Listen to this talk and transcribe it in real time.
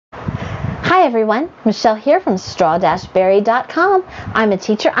Hi everyone, Michelle here from Straw-Bearie.com. I'm a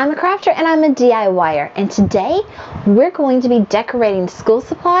teacher, I'm a crafter, and I'm a DIYer. And today we're going to be decorating school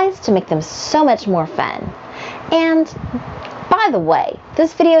supplies to make them so much more fun. And by the way,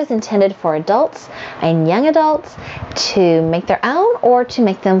 this video is intended for adults and young adults to make their own or to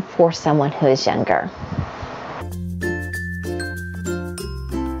make them for someone who is younger.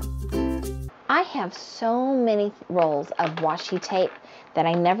 I have so many rolls of washi tape that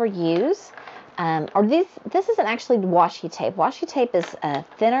I never use. This isn't actually washi tape. Washi tape is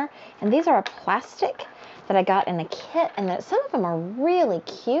thinner, and these are a plastic that I got in a kit, and some of them are really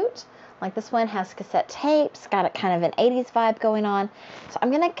cute. Like this one has cassette tapes, got a kind of an 80s vibe going on. So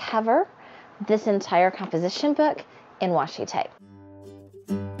I'm going to cover this entire composition book in washi tape.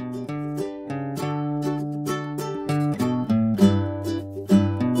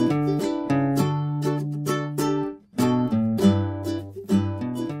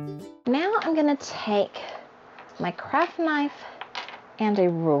 I'm going to take my craft knife and a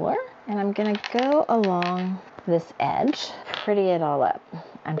ruler, and I'm going to go along this edge, pretty it all up.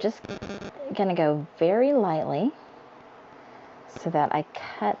 I'm just going to go very lightly so that I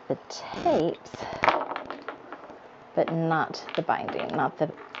cut the tapes, but not the binding, not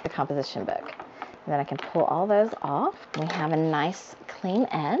the composition book. And then I can pull all those off. We have a nice clean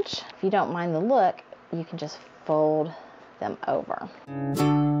edge. If you don't mind the look, you can just fold them over.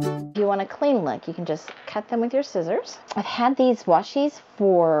 If you want a clean look, you can just cut them with your scissors. I've had these washis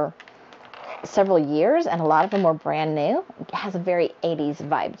for several years, and a lot of them were brand new. It has a very 80s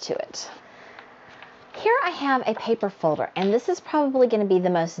vibe to it. Here I have a paper folder, and this is probably going to be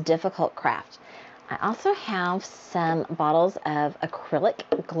the most difficult craft. I also have some bottles of acrylic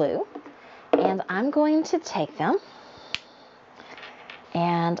glue, and I'm going to take them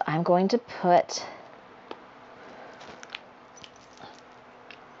and I'm going to put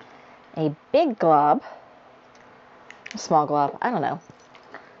a big glob, a small glob, I don't know,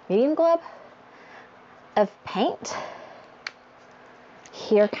 medium glob of paint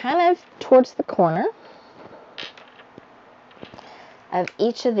here kind of towards the corner of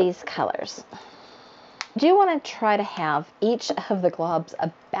each of these colors. I do want to try to have each of the globs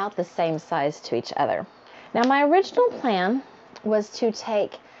about the same size to each other. Now my original plan was to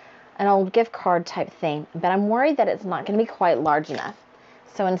take an old gift card type thing, but I'm worried that it's not going to be quite large enough.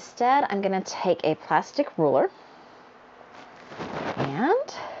 So instead, I'm going to take a plastic ruler,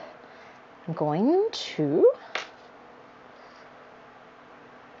 and I'm going to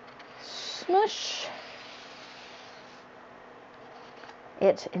smush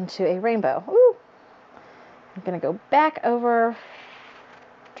it into a rainbow. Ooh. I'm going to go back over,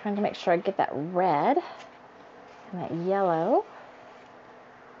 trying to make sure I get that red and that yellow.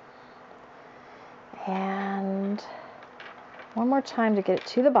 And one more time to get it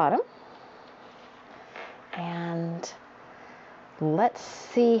to the bottom. And let's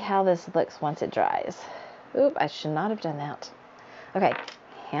see how this looks once it dries. Oop, I should not have done that. Okay,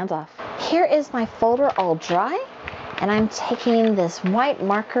 hands off. Here is my folder all dry, and I'm taking this white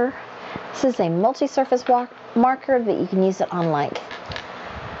marker. This is a multi-surface marker that you can use it on like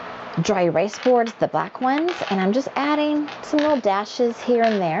dry erase boards, the black ones, and I'm just adding some little dashes here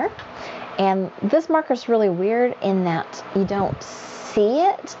and there. And this marker is really weird in that you don't see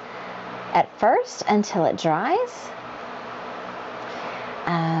it at first until it dries.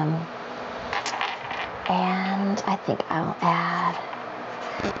 And I think I'll add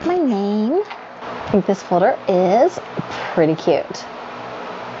my name. I think this folder is pretty cute.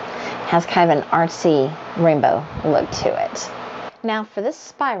 It has kind of an artsy rainbow look to it. Now for this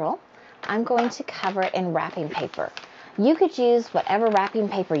spiral, I'm going to cover it in wrapping paper. You could use whatever wrapping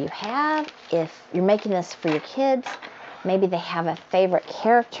paper you have. If you're making this for your kids, maybe they have a favorite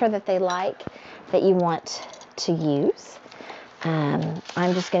character that they like that you want to use.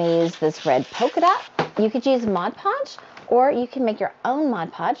 I'm just going to use this red polka dot. You could use Mod Podge, or you can make your own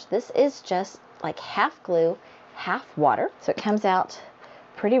Mod Podge. This is just like half glue, half water, so it comes out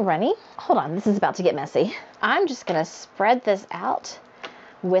pretty runny. Hold on, this is about to get messy. I'm just going to spread this out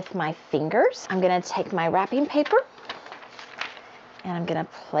with my fingers. I'm going to take my wrapping paper, and I'm going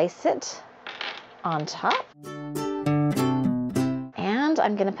to place it on top. And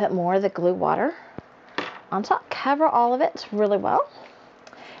I'm going to put more of the glue water on top. Cover all of it really well.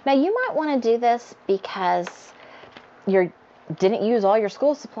 Now you might want to do this because you didn't use all your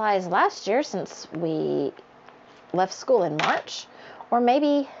school supplies last year since we left school in March. Or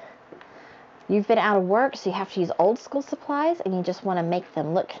maybe you've been out of work, so you have to use old school supplies and you just want to make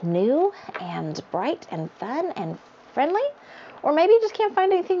them look new and bright and fun and friendly. Or maybe you just can't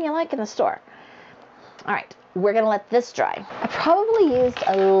find anything you like in the store. All right, we're gonna let this dry. I probably used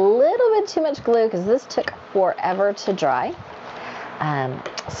a little bit too much glue because this took forever to dry.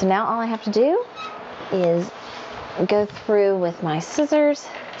 So now all I have to do is go through with my scissors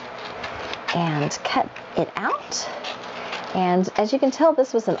and cut it out. And as you can tell,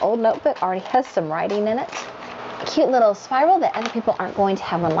 this was an old notebook, already has some writing in it. A cute little spiral that other people aren't going to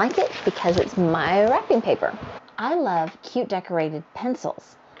have one like it because it's my wrapping paper. I love cute decorated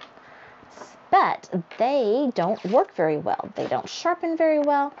pencils, but they don't work very well. They don't sharpen very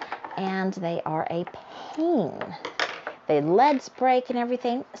well, and they are a pain. The leads break and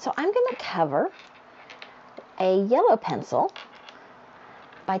everything. So I'm going to cover a yellow pencil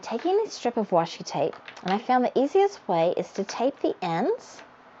by taking a strip of washi tape, and I found the easiest way is to tape the ends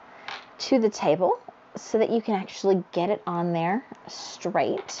to the table so that you can actually get it on there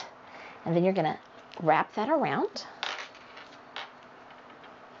straight, and then you're going to wrap that around.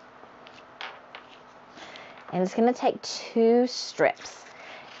 And it's going to take 2 strips,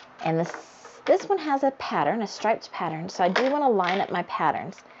 and this one has a pattern, a striped pattern, so I do want to line up my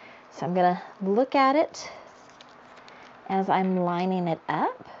patterns. So I'm going to look at it as I'm lining it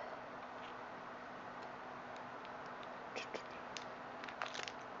up.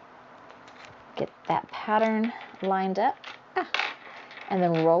 Get that pattern lined up, and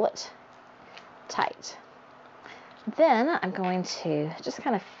then roll it tight. Then I'm going to just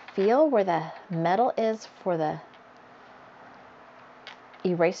kind of feel where the metal is for the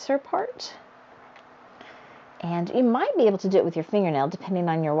eraser part. And you might be able to do it with your fingernail depending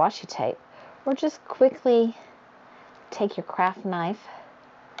on your washi tape, or just quickly take your craft knife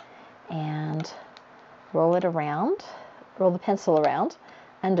and roll it around, roll the pencil around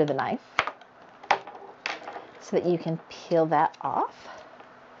under the knife so that you can peel that off.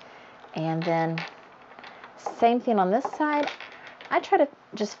 And then same thing on this side. I try to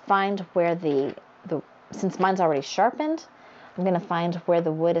just find where since mine's already sharpened, I'm going to find where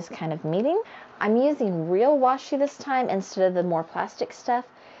the wood is kind of meeting. I'm using real washi this time instead of the more plastic stuff,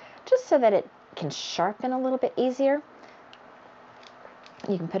 just so that it can sharpen a little bit easier.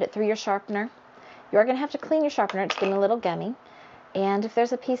 You can put it through your sharpener. You are going to have to clean your sharpener. It's getting a little gummy. And if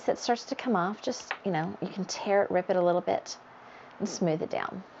there's a piece that starts to come off, just, you can tear it, rip it a little bit, and smooth it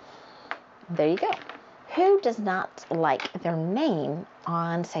down. There you go. Who does not like their name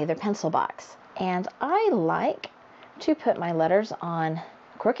on, say, their pencil box? And I like to put my letters on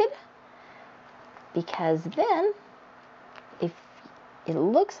crooked, because then if it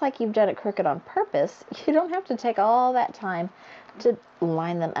looks like you've done it crooked on purpose, you don't have to take all that time to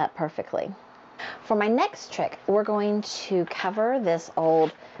line them up perfectly. For my next trick, we're going to cover this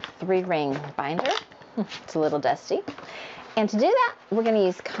old 3-ring binder. It's a little dusty. And to do that, we're going to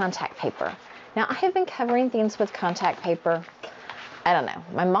use contact paper. Now, I have been covering things with contact paper. I don't know.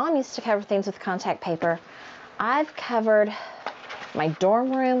 My mom used to cover things with contact paper. I've covered my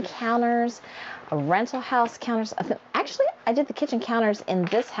dorm room counters, rental house counters. Actually, I did the kitchen counters in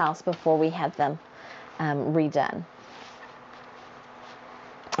this house before we had them redone.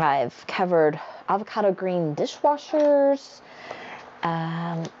 I've covered avocado green dishwashers.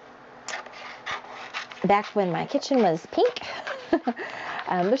 Back when my kitchen was pink.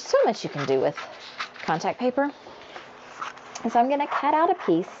 There's so much you can do with contact paper. And so I'm going to cut out a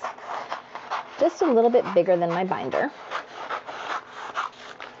piece just a little bit bigger than my binder.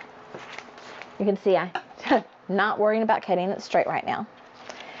 You can see I'm not worrying about cutting it straight right now.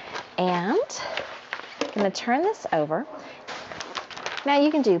 And I'm going to turn this over. Now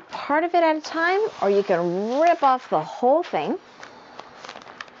you can do part of it at a time, or you can rip off the whole thing.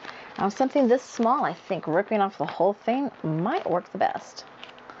 Now something this small, I think ripping off the whole thing might work the best.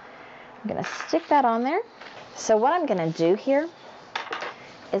 I'm going to stick that on there. So what I'm going to do here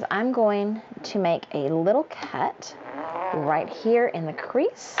is I'm going to make a little cut right here in the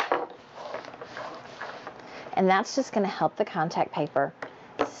crease. And that's just going to help the contact paper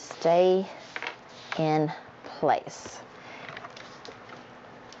stay in place.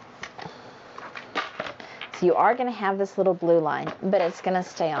 So you are going to have this little blue line, but it's going to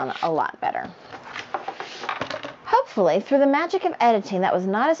stay on a lot better. Hopefully, through the magic of editing, that was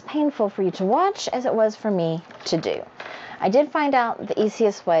not as painful for you to watch as it was for me to do. I did find out the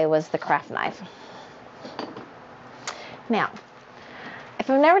easiest way was the craft knife. Now, if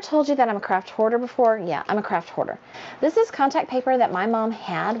I've never told you that I'm a craft hoarder before, yeah, I'm a craft hoarder. This is contact paper that my mom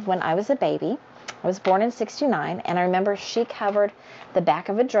had when I was a baby. I was born in '69, and I remember she covered the back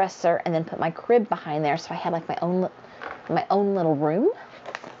of a dresser and then put my crib behind there, so I had like my own little room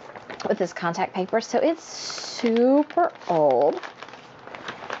with this contact paper. So it's super old,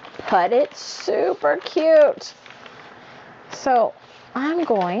 but it's super cute. So I'm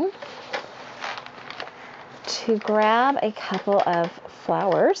going to grab a couple of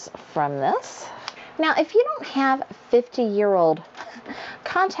flowers from this. Now, if you don't have 50-year-old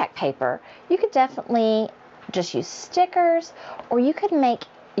contact paper, you could definitely just use stickers, or you could make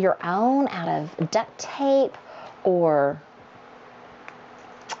your own out of duct tape or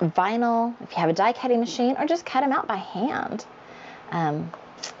vinyl if you have a die cutting machine, or just cut them out by hand.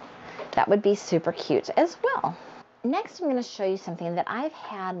 That would be super cute as well. Next, I'm going to show you something that I've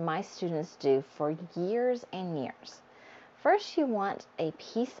had my students do for years and years. First, you want a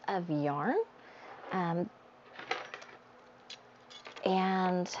piece of yarn, and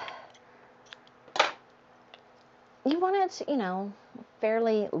you want it, you know,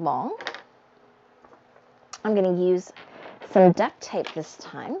 fairly long. I'm going to use some duct tape this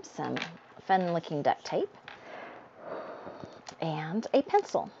time, some fun-looking duct tape, and a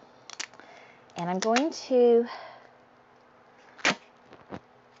pencil. And I'm going to,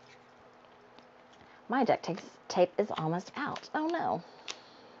 my duct tape is almost out. Oh no,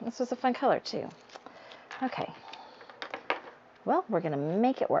 this was a fun color too. Okay, well, we're going to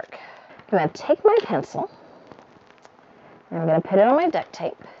make it work. I'm going to take my pencil, and I'm going to put it on my duct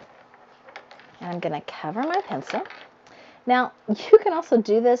tape, and I'm going to cover my pencil. Now, you can also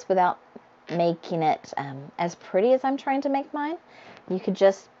do this without making it as pretty as I'm trying to make mine. You could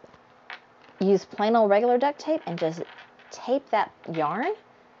just use plain old regular duct tape and just tape that yarn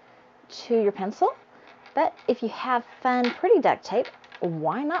to your pencil. But if you have fun, pretty duct tape,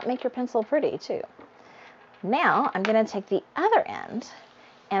 why not make your pencil pretty too? Now, I'm going to take the other end,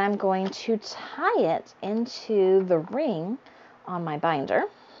 and I'm going to tie it into the ring on my binder.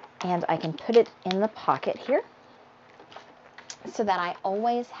 And I can put it in the pocket here, so that I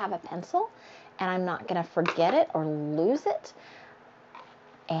always have a pencil and I'm not going to forget it or lose it.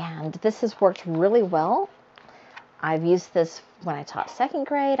 And this has worked really well. I've used this when I taught second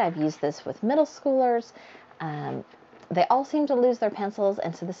grade. I've used this with middle schoolers. They all seem to lose their pencils,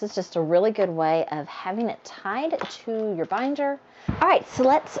 and so this is just a really good way of having it tied to your binder. All right, so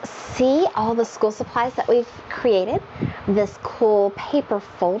let's see all the school supplies that we've created. This cool paper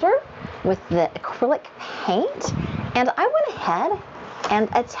folder with the acrylic paint, and I went ahead and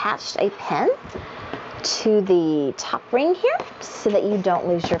attached a pen to the top ring here so that you don't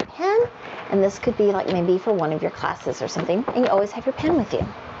lose your pen. And this could be like maybe for one of your classes or something, and you always have your pen with you.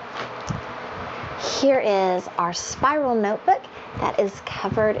 Here is our spiral notebook that is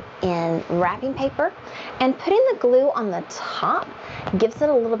covered in wrapping paper, and putting the glue on the top gives it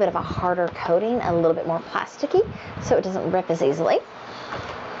a little bit of a harder coating, a little bit more plasticky, so it doesn't rip as easily.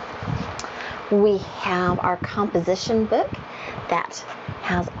 We have our composition book that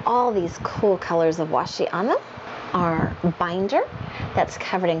has all these cool colors of washi on them. Our binder that's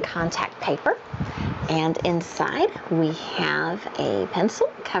covered in contact paper, and inside we have a pencil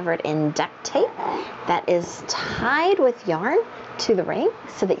covered in duct tape that is tied with yarn to the ring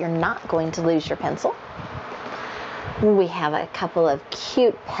so that you're not going to lose your pencil. We have a couple of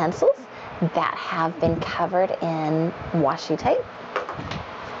cute pencils that have been covered in washi tape,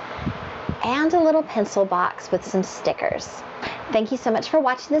 and a little pencil box with some stickers. Thank you so much for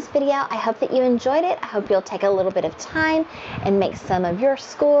watching this video. I hope that you enjoyed it. I hope you'll take a little bit of time and make some of your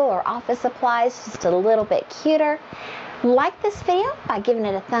school or office supplies just a little bit cuter. Like this video by giving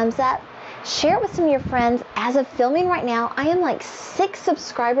it a thumbs up. Share it with some of your friends. As of filming right now, I am like 6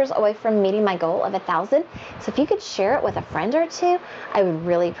 subscribers away from meeting my goal of 1,000. So if you could share it with a friend or two, I would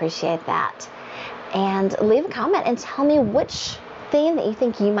really appreciate that. And leave a comment and tell me which thing that you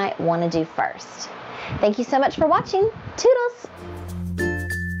think you might want to do first. Thank you so much for watching. Toodles!